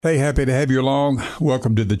Hey, happy to have you along.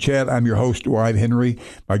 Welcome to the chat. I'm your host, Dwight Henry.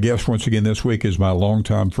 My guest once again this week is my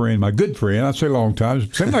longtime friend, my good friend. I say long time.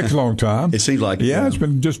 It seems like it's a long time. It seems like it. Yeah, it's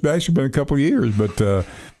been basically been a couple of years, but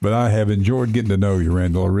I have enjoyed getting to know you,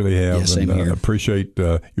 Randall. I really have. Yeah, same here. I appreciate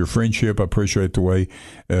your friendship. I appreciate the way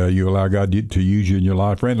you allow God to use you in your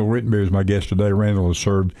life. Randall Rittenberry is my guest today. Randall has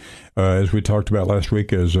served, as we talked about last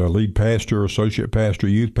week, as a lead pastor, associate pastor,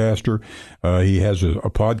 youth pastor. He has a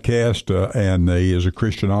podcast, and he is a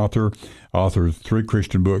Christian author of 3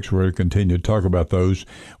 Christian books. We're going to continue to talk about those.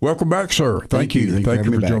 Welcome back, sir. Thank you. Thank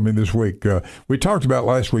you for joining me this week. We talked about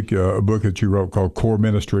last week a book that you wrote called Core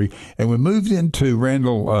Ministry, and we moved into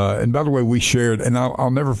Randall. And by the way, we shared, and I'll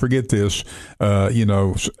never forget this. We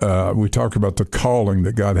talked about the calling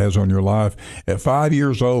that God has on your life. At 5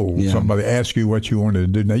 years old, somebody asked you what you wanted to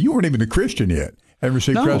do. Now, you weren't even a Christian yet. Hadn't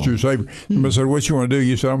received Christ as your Savior. Somebody said, "What you want to do?"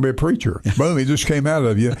 You said, "I'm going to be a preacher." Boom, it just came out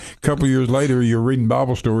of you. A couple of years later, you're reading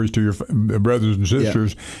Bible stories to your brothers and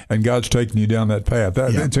sisters, and God's taking you down that path.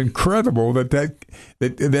 It's incredible that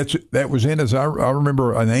was in us. I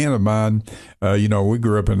remember an aunt of mine, we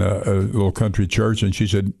grew up in a little country church, and she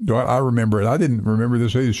said, I remember it. I didn't remember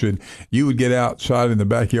this either. She said, you would get outside in the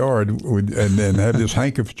backyard and then have this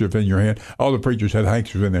handkerchief in your hand. All the preachers had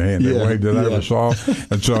handkerchiefs in their hand. They waved it I ever saw.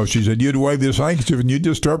 And so she said, you'd wave this handkerchief and you'd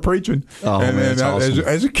just start preaching. Oh, and man, awesome.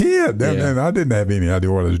 as a kid, and I didn't have any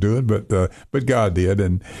idea what I was doing, but God did,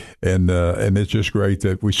 and it's just great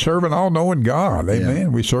that we serve an all-knowing God. Amen. Yeah.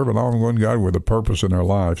 We serve an all-knowing God with a purpose in our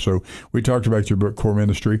life. So we talked about your book, Core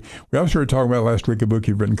Ministry. We also started talking about last week a book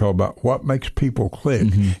you've written called about what makes people click.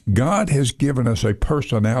 Mm-hmm. God has given us a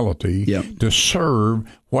personality to serve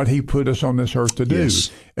what He put us on this earth to do. Yes.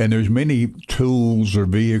 And there's many tools or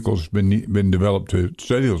vehicles been developed to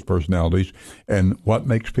study those personalities. And what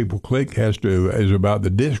makes people click is about the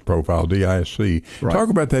DISC profile, D-I-S-C. Right. Talk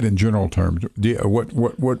about that in general terms.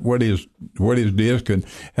 What is DISC, and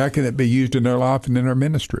how can it be used in their life and in our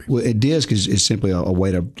ministry? Well, a DISC is simply a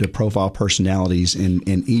way to profile personalities, and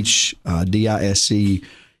each D-I-S-C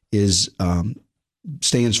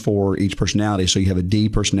stands for each personality. So you have a D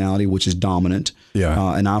personality, which is dominant,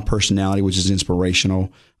 an I personality, which is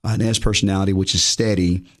inspirational, an S personality, which is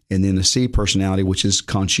steady, and then a C personality, which is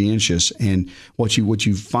conscientious. And what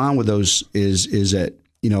you find with those is that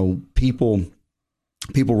people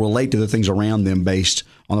relate to the things around them based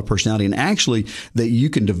on the personality, and actually that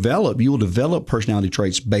you will develop personality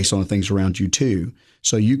traits based on the things around you too.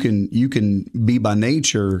 So you can be by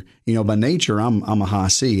nature, I'm a high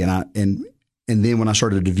C, and then when I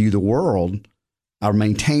started to view the world, I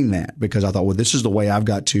maintained that because I thought, well, this is the way I've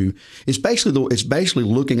got to. It's basically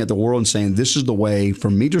looking at the world and saying, this is the way for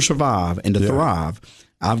me to survive and to thrive.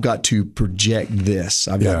 I've got to project this.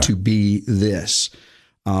 I've got to be this.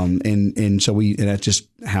 And that's just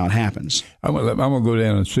how it happens. I'm going to go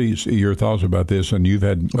down and see your thoughts about this, and you've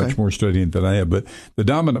had much more studying than I have. But the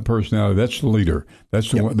dominant personality, that's the leader.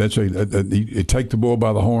 That's the one. That's take the bull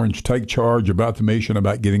by the horns, take charge about the mission,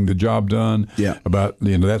 about getting the job done, about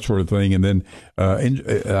that sort of thing. And then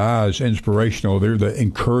I is inspirational. They're the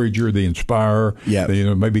encourager, the inspirer.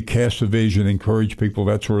 Maybe cast a vision, encourage people,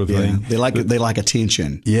 that sort of thing. They like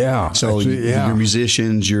attention. Yeah. So your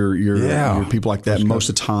musicians, your people like that. Most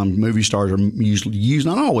of the time, movie stars are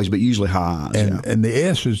usually not always, but usually high. And the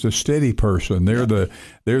S is the steady person. They're the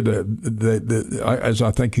as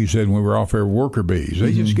I think you said when we were off air, worker bees.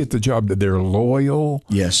 They just get the job. That they're loyal.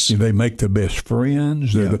 Yes. They make the best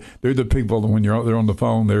friends. They're the people that when they're on the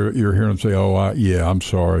phone, you're hearing them say, "Oh, I'm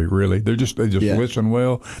sorry, really." They just listen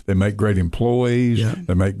well. They make great employees. Yeah.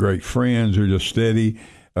 They make great friends. They're just steady.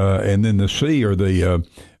 And then the C are the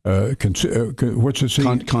what's the C?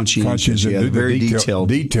 Conscientious. Very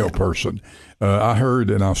detailed person. I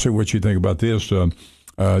heard, and I'll see what you think about this.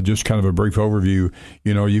 Just kind of a brief overview.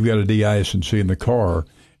 You've got a D, I, S, and C in the car,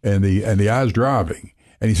 and the I's driving.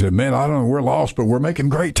 And he said, "Man, I don't know, we're lost, but we're making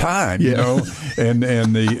great time."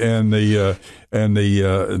 And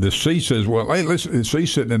the C says, "Well, hey, listen." The C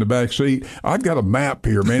sitting in the back seat. I've got a map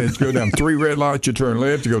here, man. It's go down 3 red lights, you turn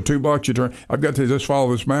left. You go 2 blocks, you turn. I've got to just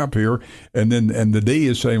follow this map here. And the D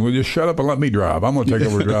is saying, "Well, just shut up and let me drive. I'm going to take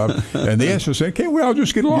over drive." And the S is saying, "Can't we all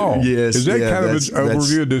just get along?" Yes. Is that kind of an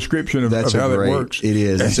overview, a description of how that works? It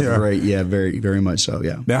is. That's a great. Yeah, very, very much so.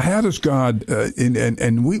 Yeah. Now, how does God?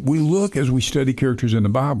 And we look as we study characters in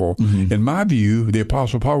the Bible. In my view, the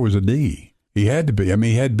Apostle Paul was a D. He had to be. I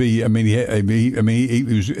mean, he had to be. I mean, he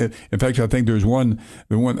was. In fact, I think there's one.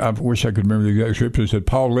 The one I wish I could remember the exact scripture. It said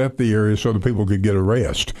Paul left the area so the people could get a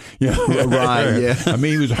rest. Yeah, right. Yeah. I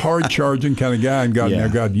mean, he was a hard charging kind of guy, and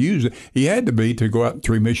God used it. He had to be to go out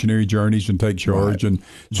 3 missionary journeys and take charge, and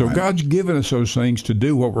so God's given us those things to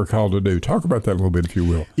do what we're called to do. Talk about that a little bit, if you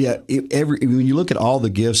will. Yeah. When you look at all the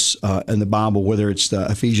gifts in the Bible, whether it's the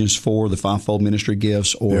Ephesians 4, the fivefold ministry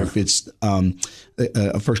gifts, or if it's 1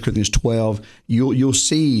 Corinthians 12.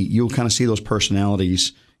 You'll kind of see those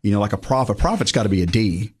personalities. Like a prophet. Prophet's got to be a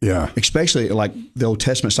D. Yeah. Especially like the Old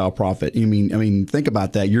Testament style prophet. I mean, think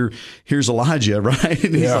about that. Here's Elijah, right?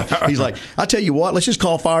 And he's like, I tell you what, let's just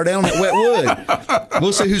call fire down on that wet wood.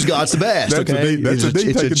 We'll see who's God's the best. That's okay,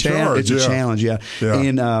 it's a challenge. Yeah.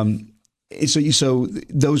 And so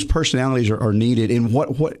those personalities are needed. And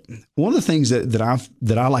what one of the things that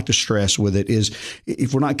I like to stress with it is,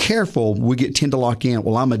 if we're not careful, we tend to lock in.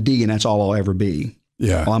 Well, I'm a D, and that's all I'll ever be.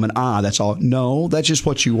 Yeah. Well, I'm an I. That's all. No, that's just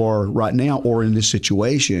what you are right now, or in this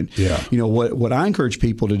situation. Yeah. What I encourage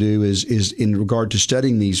people to do is in regard to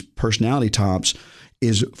studying these personality types,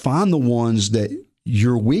 is find the ones that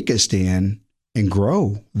you're weakest in and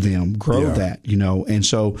grow that. And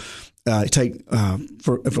so. Take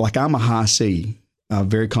for like, I'm a high C,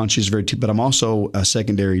 very conscious, but I'm also a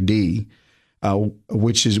secondary D,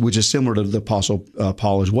 which is similar to the Apostle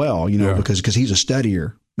Paul as well. Because he's a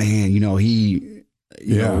studier, man.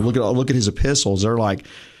 Look at his epistles. They're like,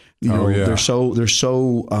 they're so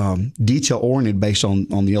detail oriented based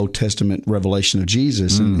on the Old Testament revelation of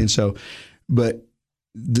Jesus, and so, but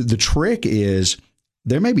the trick is,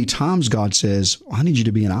 there may be times God says, I need you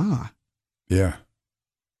to be an I. Yeah.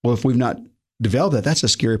 Well, if we've not developed that, that's a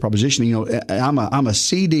scary proposition. I'm a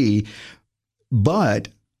CD, but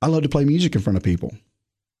I love to play music in front of people.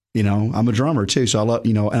 I'm a drummer too, so I love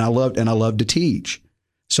and I love to teach.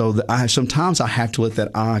 So sometimes I have to let that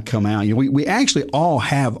I come out. We actually all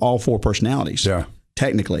have all 4 personalities. Yeah,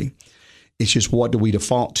 technically, it's just what do we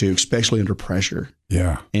default to, especially under pressure.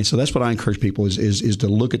 Yeah, and so that's what I encourage people is to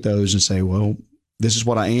look at those and say, well, this is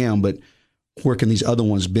what I am, but where can these other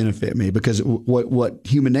ones benefit me? Because what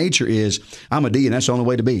human nature is, I'm a D, and that's the only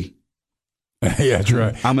way to be. Yeah, that's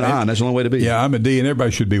right. I'm an I, and that's the only way to be. Yeah, I'm a D, and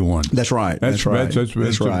everybody should be one. That's right. That's right. That's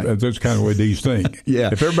kind of the way D's think. Yeah.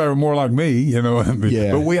 If everybody were more like me,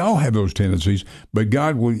 But we all have those tendencies. But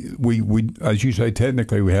God, we as you say,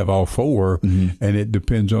 technically we have all 4, and it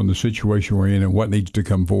depends on the situation we're in and what needs to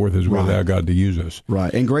come forth as we allow God to use us.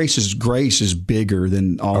 Right. And grace is bigger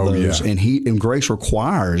than all those, and grace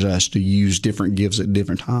requires us to use different gifts at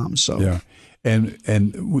different times. So yeah.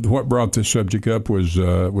 And what brought this subject up was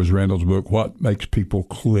Randall's book, What Makes People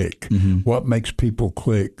Click. What Makes People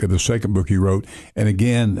Click, the second book he wrote. And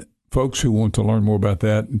again, folks who want to learn more about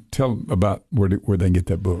that, tell them about where they can get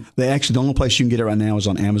that book. The only place you can get it right now is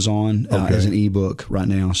on Amazon as an ebook right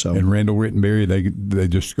now. So, and Randall Rittenberry, they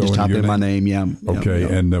just go type in my name. Yeah. Okay.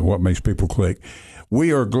 And What Makes People Click.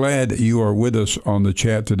 We are glad that you are with us on the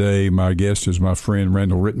chat today. My guest is my friend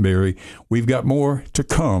Randall Rittenberry. We've got more to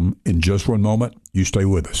come in just one moment. You stay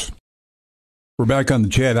with us. We're back on the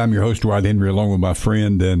chat. I'm your host, Dwight Henry, along with my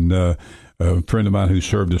friend and a friend of mine who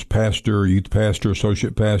served as pastor, youth pastor,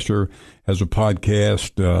 associate pastor, has a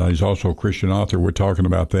podcast. He's also a Christian author. We're talking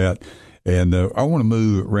about that. And I want to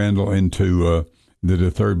move, Randall, into the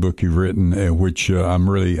third book you've written, which I'm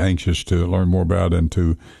really anxious to learn more about and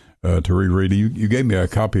to reread. You gave me a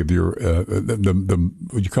copy of your the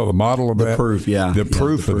what you call the model of that? Proof, yeah. The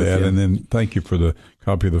proof of that, and then thank you for the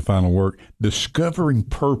copy of the final work. Discovering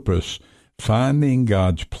Purpose, Finding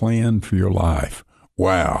God's Plan for Your Life.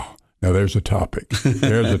 Wow. Now there's a topic.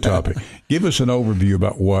 Give us an overview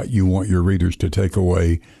about what you want your readers to take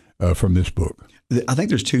away from this book. I think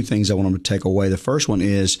there's 2 things I want them to take away. The first one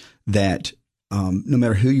is that no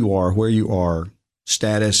matter who you are, where you are,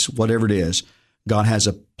 status, whatever it is, God has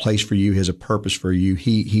a place for you, has a purpose for you.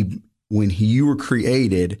 When you were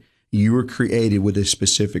created with a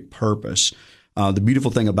specific purpose. The beautiful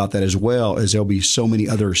thing about that as well is there'll be so many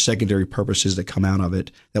other secondary purposes that come out of it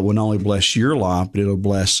that will not only bless your life, but it'll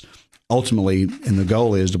bless ultimately, and the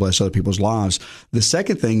goal is to bless other people's lives. The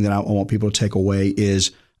second thing that I want people to take away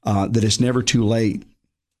is that it's never too late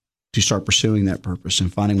to start pursuing that purpose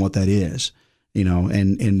and finding what that is.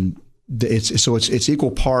 And it's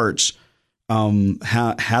equal parts.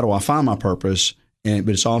 How do I find my purpose? But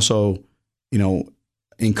it's also,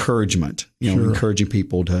 encouragement, Sure. Encouraging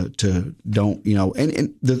people to don't,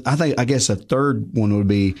 I guess a third one would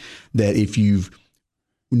be that if you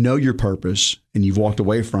know your purpose and you've walked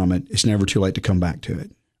away from it, it's never too late to come back to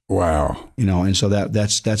it. Wow. And so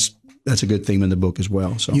that's a good theme in the book as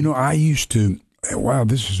well. So, I used to Wow,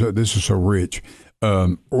 this is so rich.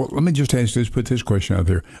 Well, let me just ask this, put this question out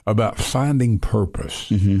there about finding purpose.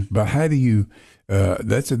 Mm-hmm. But how do you?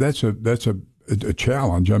 That's a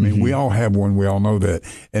challenge. I mean, we all have one. We all know that.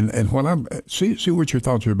 And when I'm see what your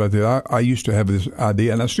thoughts are about that. I used to have this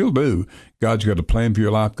idea, and I still do. God's got a plan for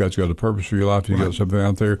your life. God's got a purpose for your life. He's got something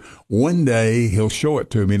out there. One day He'll show it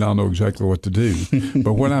to me, and I'll know exactly what to do.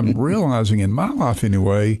 But what I'm realizing in my life,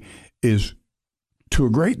 anyway, is to a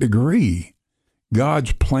great degree,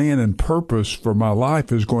 God's plan and purpose for my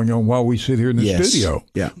life is going on while we sit here in the studio,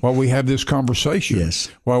 while we have this conversation,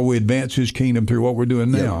 while we advance His kingdom through what we're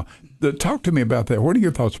doing now. Talk to me about that. What are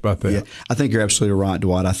your thoughts about that? Yeah, I think you're absolutely right,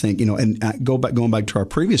 Dwight. I think, and going back to our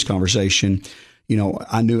previous conversation,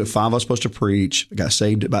 I knew at 5 I was supposed to preach. I got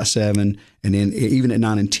saved at about 7. And then even at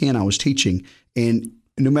 9 and 10, I was teaching. And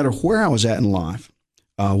no matter where I was at in life,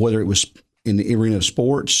 whether it was in the arena of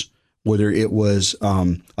sports, whether it was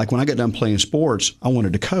like when I got done playing sports, I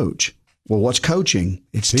wanted to coach. Well, what's coaching?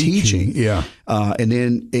 It's teaching. Yeah. And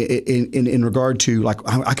then in regard to, like,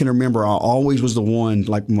 I can remember I always was the one,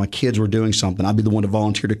 like when my kids were doing something, I'd be the one to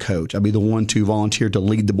volunteer to coach. I'd be the one to volunteer to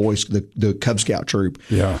lead the boys, the Cub Scout troop,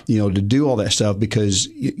 to do all that stuff because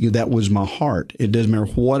that was my heart. It doesn't matter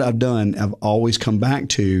what I've done. I've always come back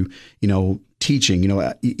to, teaching.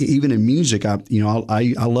 Even in music, I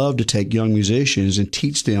love to take young musicians and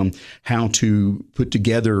teach them how to put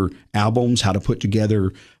together albums, how to put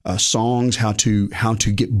together songs, how to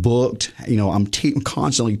get booked. I'm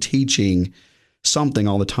constantly teaching something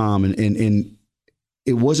all the time, and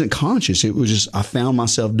it wasn't conscious. It was just I found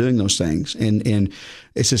myself doing those things, and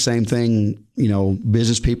it's the same thing.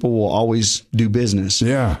 Business people will always do business.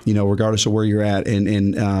 Yeah. Regardless of where you're at,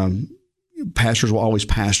 and pastors will always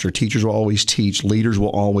pastor, teachers will always teach, leaders will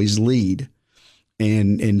always lead.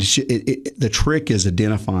 And the trick is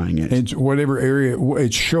identifying it. It's whatever area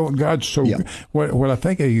it's showing. God's what I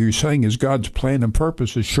think you're saying is God's plan and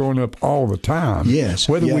purpose is showing up all the time. Yes,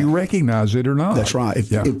 whether we recognize it or not. That's right.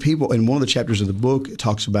 If people, in one of the chapters of the book, it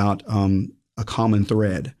talks about a common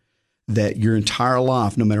thread that your entire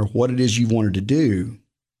life, no matter what it is you wanted to do,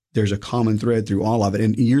 there's a common thread through all of it.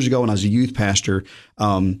 And years ago, when I was a youth pastor,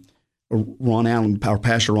 Ron Allen, our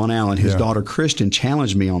pastor Ron Allen, his daughter Kristen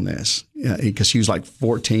challenged me on this because she was like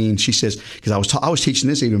 14. She says, because I was teaching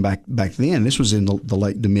this even back then. This was in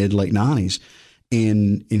the mid late 90s,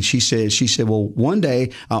 and she said, well, one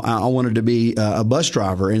day I wanted to be a bus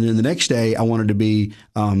driver, and then the next day I wanted to be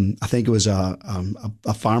I think it was a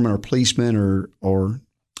fireman or policeman or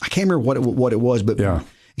I can't remember what it was, but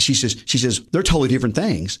she says they're totally different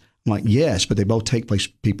things. I'm like, yes, but they both take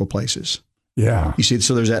people places. Yeah. You see,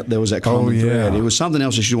 so there was that common thread. It was something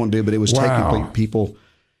else that you want to do, but it was taking people,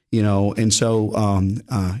 and so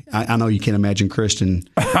I know you can't imagine Kristen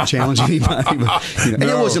challenging anybody, but, and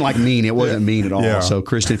it wasn't like mean. It wasn't mean at all. Yeah. So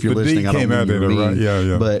Kristen, if you're listening, I don't mean you're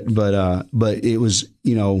mean. Right. But it was,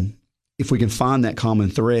 if we can find that common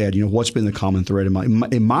thread, what's been the common thread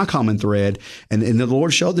in my common thread, and the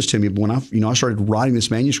Lord showed this to me when I started writing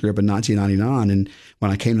this manuscript in 1999, and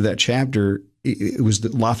when I came to that chapter, it was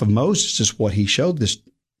the life of Moses is what he showed this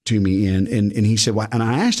to me in, and he said, well, and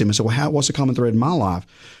I asked him, I said, well, what's the common thread in my life?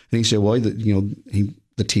 And he said, well,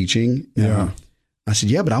 the teaching. Yeah. I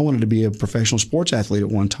said, yeah, but I wanted to be a professional sports athlete at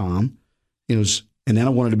one time. And then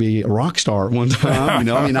I wanted to be a rock star at one time.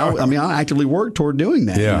 I actively worked toward doing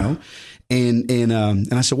that. Yeah. And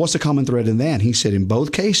I said, what's the common thread in that? And he said, in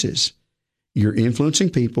both cases, you're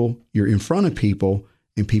influencing people, you're in front of people,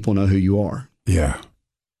 and people know who you are. Yeah.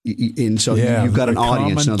 And so you've got an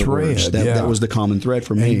audience, in other words. That was the common thread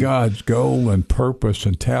for me. And God's goal and purpose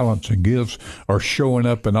and talents and gifts are showing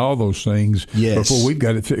up in all those things before we've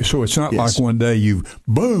got it. So it's not like one day you,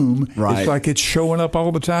 boom. Right. It's like it's showing up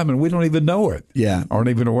all the time and we don't even know it. Yeah. Aren't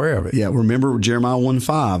even aware of it. Yeah. Remember Jeremiah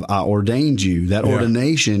 1:5, I ordained you. That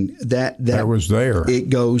ordination, that was there. It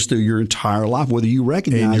goes through your entire life, whether you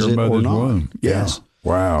recognize it or not. Womb. Yes. Yeah.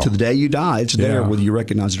 Wow. To the day you die, it's there whether you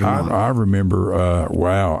recognize it or not. I remember,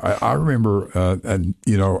 I remember, and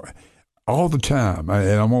all the time,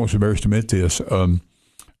 and I'm almost embarrassed to admit this,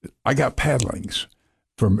 I got paddlings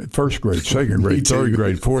from first grade, second grade, third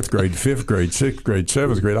grade, fourth grade, fifth grade, sixth grade,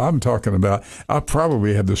 seventh grade. I'm talking about, I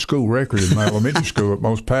probably had the school record in my elementary school at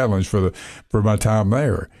most paddlings for my time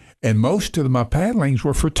there. And most of my paddlings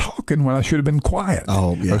were for talking when I should have been quiet.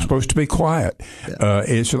 Oh, yeah. I was supposed to be quiet. Yeah.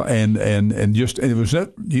 It was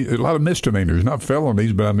a lot of misdemeanors, not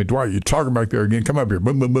felonies, but Dwight, you're talking back there again. Come up here,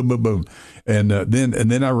 boom, boom, boom, boom, boom. And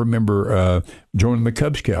then I remember joining the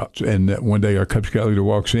Cub Scouts. And one day our Cub Scout leader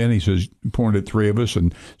walks in. He says, pointed at three of us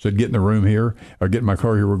and said, "Get in the room here, or get in my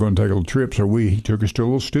car here. We're going to take a little trip." So he took us to a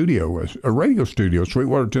little studio, a radio studio,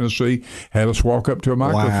 Sweetwater, Tennessee. Had us walk up to a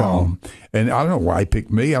microphone. Wow. And I don't know why he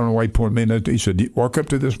picked me. I don't know why he pointed me. He said, "Walk up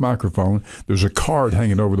to this microphone. There's a card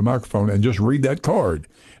hanging over the microphone, and just read that card."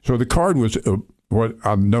 So the card was what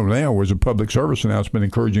I know now was a public service announcement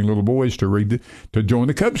encouraging little boys to join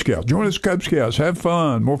the Cub Scouts. Join us, Cub Scouts. Have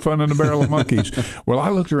fun. More fun than a barrel of monkeys. Well, I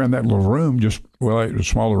looked around that little room, it was a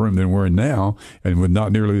smaller room than we're in now, and with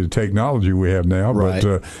not nearly the technology we have now. Right.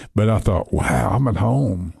 But I thought, wow, I'm at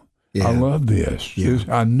home. Yeah. I love this. Yeah.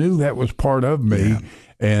 I knew that was part of me, yeah.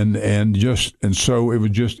 and so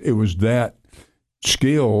it was that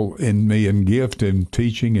skill in me and gift in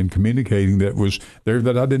teaching and communicating that was there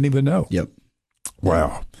that I didn't even know. Yep.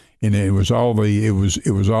 Wow. And it was all of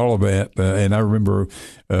that. And I remember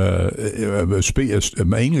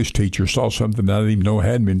an English teacher saw something that I didn't even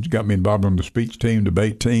know got me involved on the speech team,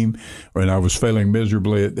 debate team, and I was failing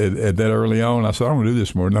miserably at that early on. I said, "I don't want to do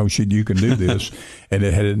this more." "No, you can do this." And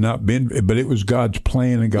it had not been, but it was God's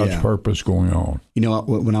plan and God's purpose going on. You know,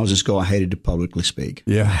 when I was in school, I hated to publicly speak.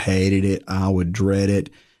 Yeah. I hated it. I would dread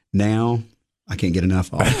it. Now, I can't get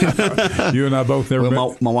enough of it. You and I both never.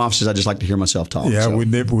 Well, my wife says I just like to hear myself talk. Yeah, so. we've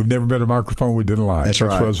never been a microphone we didn't like. That's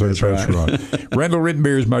right. That's right. Randall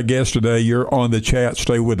Rittenberry is my guest today. You're on the chat.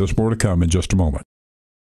 Stay with us. More to come in just a moment.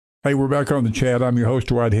 Hey, we're back on the chat. I'm your host,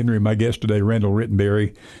 Dwight Henry. My guest today, Randall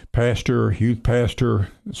Rittenberry, pastor, youth pastor,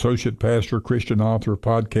 associate pastor, Christian author,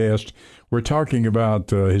 podcast. We're talking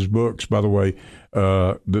about his books, by the way.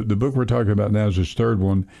 The book we're talking about now is his third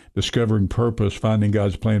one, Discovering Purpose, Finding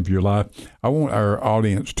God's Plan for Your Life. I want our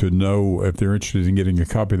audience to know, if they're interested in getting a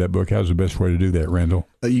copy of that book, how's the best way to do that, Randall?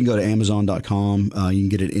 You can go to Amazon.com. You can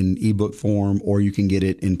get it in ebook form, or you can get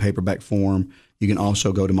it in paperback form. You can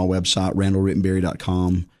also go to my website,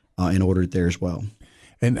 randallrittenberry.com, and order it there as well.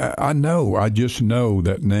 And I just know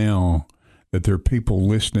that now that there are people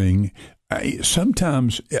listening.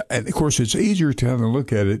 Sometimes, and of course, it's easier to kind of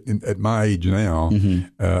look at it at my age now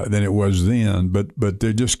than it was then, but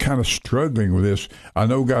they're just kind of struggling with this. I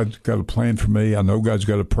know God's got a plan for me. I know God's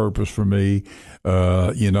got a purpose for me.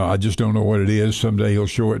 I just don't know what it is. Someday He'll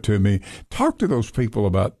show it to me. Talk to those people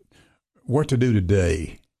about what to do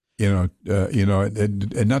today, and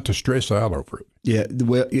not to stress out over it. Yeah,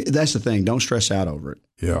 well, that's the thing. Don't stress out over it.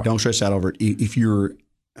 Yeah. Don't stress out over it.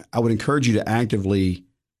 I would encourage you to actively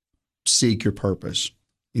seek your purpose.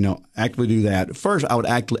 Actively do that. First, I would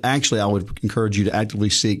encourage you to actively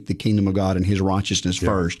seek the kingdom of God and His righteousness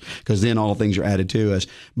first, because then all things are added to us.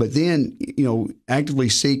 But then, actively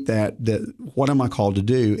seek that what am I called to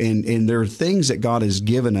do? And there are things that God has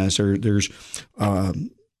given us, or there's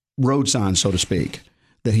road signs, so to speak,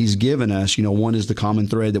 that He's given us. One is the common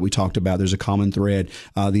thread that we talked about. There's a common thread.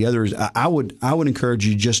 The other is I would encourage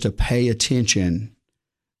you just to pay attention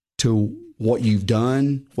to what you've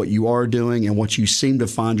done, what you are doing, and what you seem to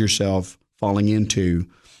find yourself falling into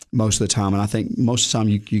most of the time. And I think most of the time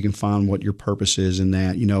you can find what your purpose is in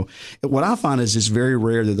that. What I find is it's very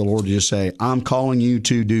rare that the Lord will just say, "I'm calling you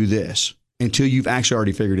to do this," until you've actually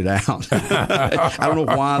already figured it out. I don't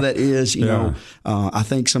know why that is. I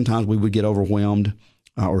think sometimes we would get overwhelmed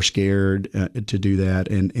or scared to do that.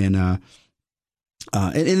 And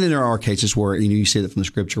then there are cases where you see that from the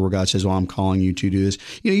Scripture where God says, "Well, I'm calling you to do this."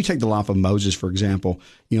 You take the life of Moses, for example.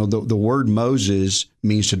 The word Moses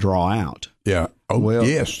means to draw out. Yeah. Oh, well,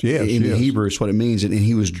 yes. In Hebrew, it's what it means. And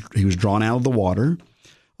he was drawn out of the water.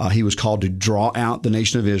 He was called to draw out the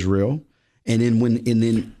nation of Israel. And then when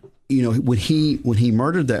he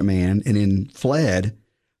murdered that man and then fled,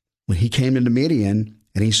 when he came into Midian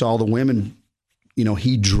and he saw the women,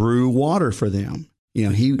 he drew water for them.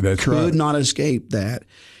 He could not escape that.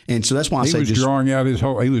 And so that's why I say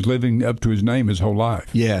he was living up to his name his whole life.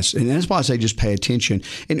 Yes. And that's why I say just pay attention.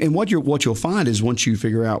 And what you'll find is once you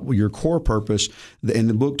figure out your core purpose, and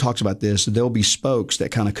the book talks about this, there'll be spokes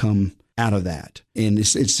that kind of come out of that. And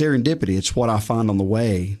it's serendipity. It's what I find on the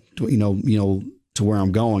way to where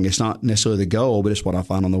I'm going. It's not necessarily the goal, but it's what I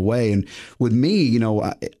find on the way. And with me,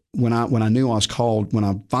 when I knew I was called,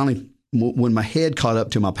 when my head caught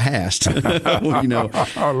up to my past, I love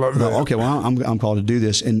that. Okay, well, I'm called to do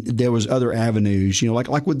this, and there was other avenues, like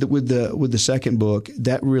with the second book,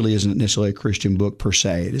 that really isn't necessarily a Christian book per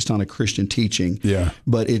se. It's not a Christian teaching,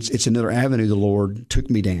 but it's another avenue the Lord took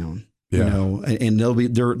me down. And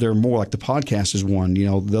they're more like the podcast is one.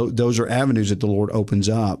 Those are avenues that the Lord opens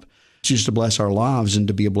up just to bless our lives and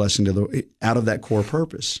to be a blessing to out of that core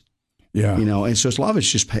purpose. Yeah, and so a lot of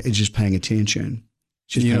it's just paying attention.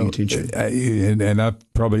 Just paying attention. And I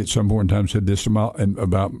probably at some point in time said this about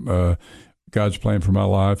God's plan for my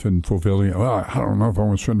life and fulfilling it. Well, I don't know if I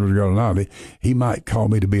want to surrender to God or not. He might call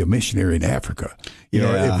me to be a missionary in Africa. You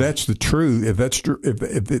know, if that's the truth,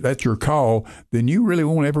 if that's your call, then you really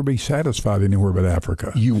won't ever be satisfied anywhere but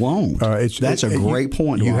Africa. You won't. That's a great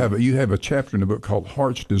point. You have a chapter in the book called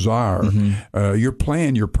Heart's Desire. Your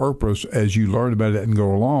plan, your purpose, as you learn about it and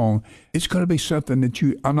go along, it's going to be something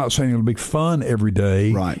that I'm not saying it'll be fun every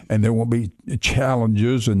day, right? And there won't be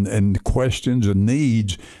challenges and questions and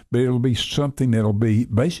needs, but it'll be something that'll be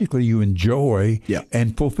basically you enjoy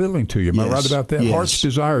and fulfilling to you. Am I right about that? Yes. Heart's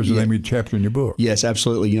Desire is the name of your chapter in your book. Yes,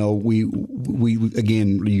 absolutely. You know, we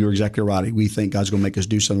again, you're exactly right. We think God's going to make us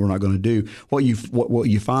do something we're not going to do. What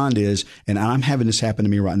you find is, and I'm having this happen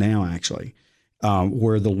to me right now, actually,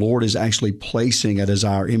 where the Lord is actually placing a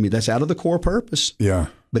desire in me that's out of the core purpose. Yeah.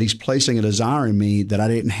 But He's placing a desire in me that I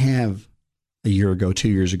didn't have a year ago, 2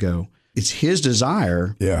 years ago. It's His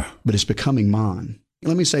desire, but it's becoming mine.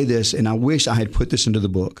 Let me say this, and I wish I had put this into the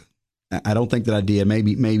book. I don't think that I did.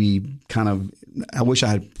 Maybe kind of, I wish I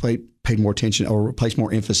had paid more attention or placed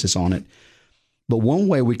more emphasis on it. But one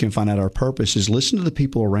way we can find out our purpose is listen to the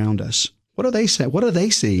people around us. What do they say? What do they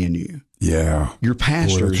see in you? Yeah. Your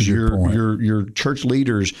pastors, your church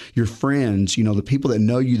leaders, your friends, you know, the people that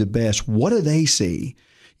know you the best. What do they see?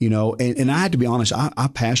 You know, and I had to be honest, I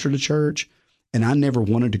pastored a church and I never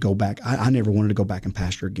wanted to go back. I never wanted to go back and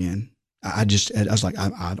pastor again. I was like, I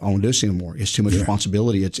don't want to do this anymore. It's too much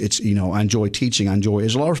responsibility. It's you know, I enjoy teaching.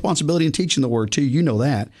 There's a lot of responsibility in teaching the word too. You know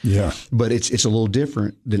that. Yeah. But it's a little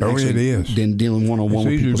different than than dealing one-on-one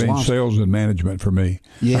with people's lives. Sales and management for me.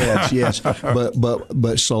 Yes.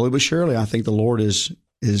 But slowly but surely, I think the Lord is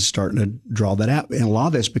starting to draw that out. And a lot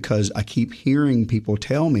of that's because I keep hearing people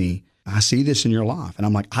tell me, I see this in your life, and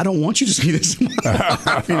I'm like, I don't want you to see this in my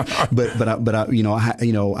life. But I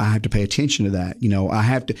have to pay attention to that. You know, I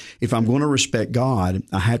have to, if I'm going to respect God,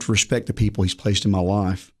 I have to respect the people He's placed in my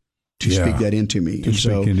life to speak that into me. To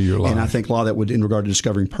speak into your life. And I think a lot of that would, in regard to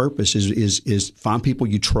discovering purpose, is find people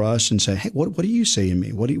you trust and say, hey, what do you see in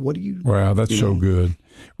me? What do you? Wow, that's so good.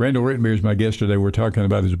 Randall Rittenberry is my guest today. We're talking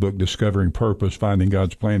about his book, Discovering Purpose, Finding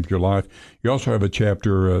God's Plan for Your Life. You also have a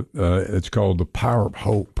chapter, it's called The Power of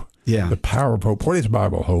Hope. Yeah. The power of hope. What is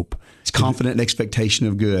Bible hope? It's confident expectation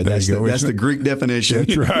of good. That's the Greek definition.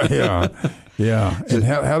 That's right. Yeah. Yeah. And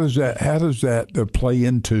how does that play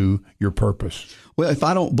into your purpose? Well, if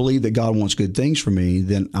I don't believe that God wants good things for me,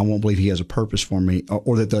 then I won't believe He has a purpose for me,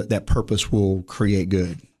 or that that purpose will create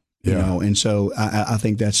good. You know, and so I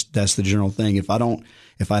think that's the general thing. If I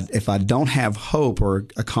don't have hope or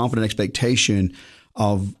a confident expectation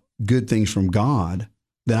of good things from God,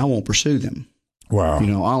 then I won't pursue them. Wow. You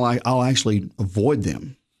know, I'll actually avoid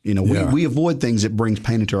them. You know, we avoid things that brings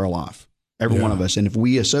pain into our life, every one of us. And if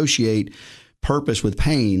we associate purpose with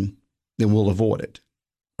pain, then we'll avoid it.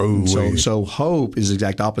 Oh, so hope is the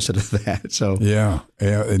exact opposite of that. So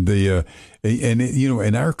and you know,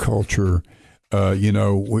 in our culture, you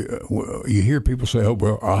know, you hear people say, "Oh,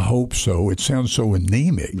 well, I hope so." It sounds so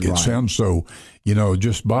anemic. It sounds so, you know,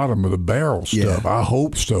 just bottom of the barrel stuff. I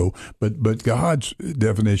hope so. But God's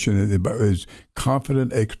definition is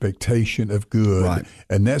confident expectation of good,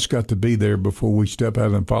 and that's got to be there before we step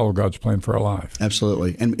out and follow God's plan for our life.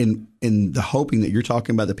 Absolutely. And in the hoping that you're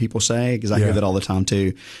talking about that people say, because I hear that all the time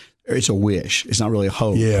too. It's a wish. It's not really a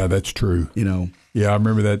hope. Yeah, that's true. You know. Yeah, I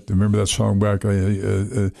remember that song back.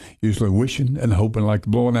 Usually wishing and hoping, like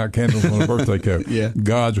blowing out candles on a birthday cake.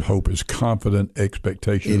 God's hope is confident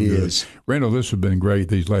expectation. It is. Randall, this has been great.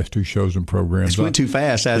 These last two shows and programs. It's went too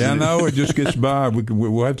fast, hasn't it? Yeah, I know. It just gets by.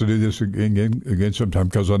 We'll have to do this again sometime,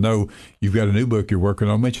 because I know you've got a new book you're working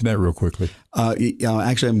on. Mention that real quickly.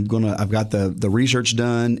 Actually, I've got the research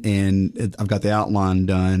done, and I've got the outline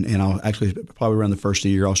done, and I'll actually probably around the first of the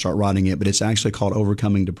year I'll start writing it. But it's actually called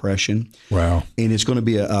Overcoming Depression. Wow. And it's going to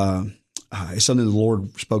be it's something the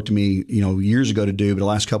Lord spoke to me, you know, years ago to do, but the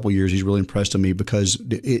last couple of years He's really impressed on me, because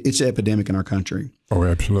it's an epidemic in our country. Oh,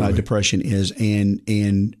 absolutely. Depression is,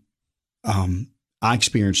 and I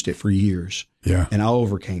experienced it for years. Yeah. And I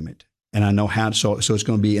overcame it. And I know how. So it's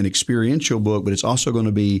going to be an experiential book, but it's also going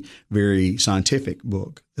to be very scientific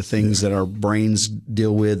book. The things that our brains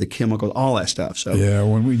deal with, the chemicals, all that stuff. So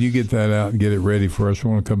when you get that out and get it ready for us, we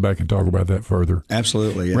want to come back and talk about that further.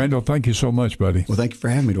 Absolutely. Yeah. Randall, thank you so much, buddy. Well, thank you for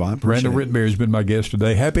having me, Dwight. Randall Rittenberry has been my guest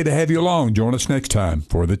today. Happy to have you along. Join us next time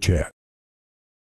for The Chat.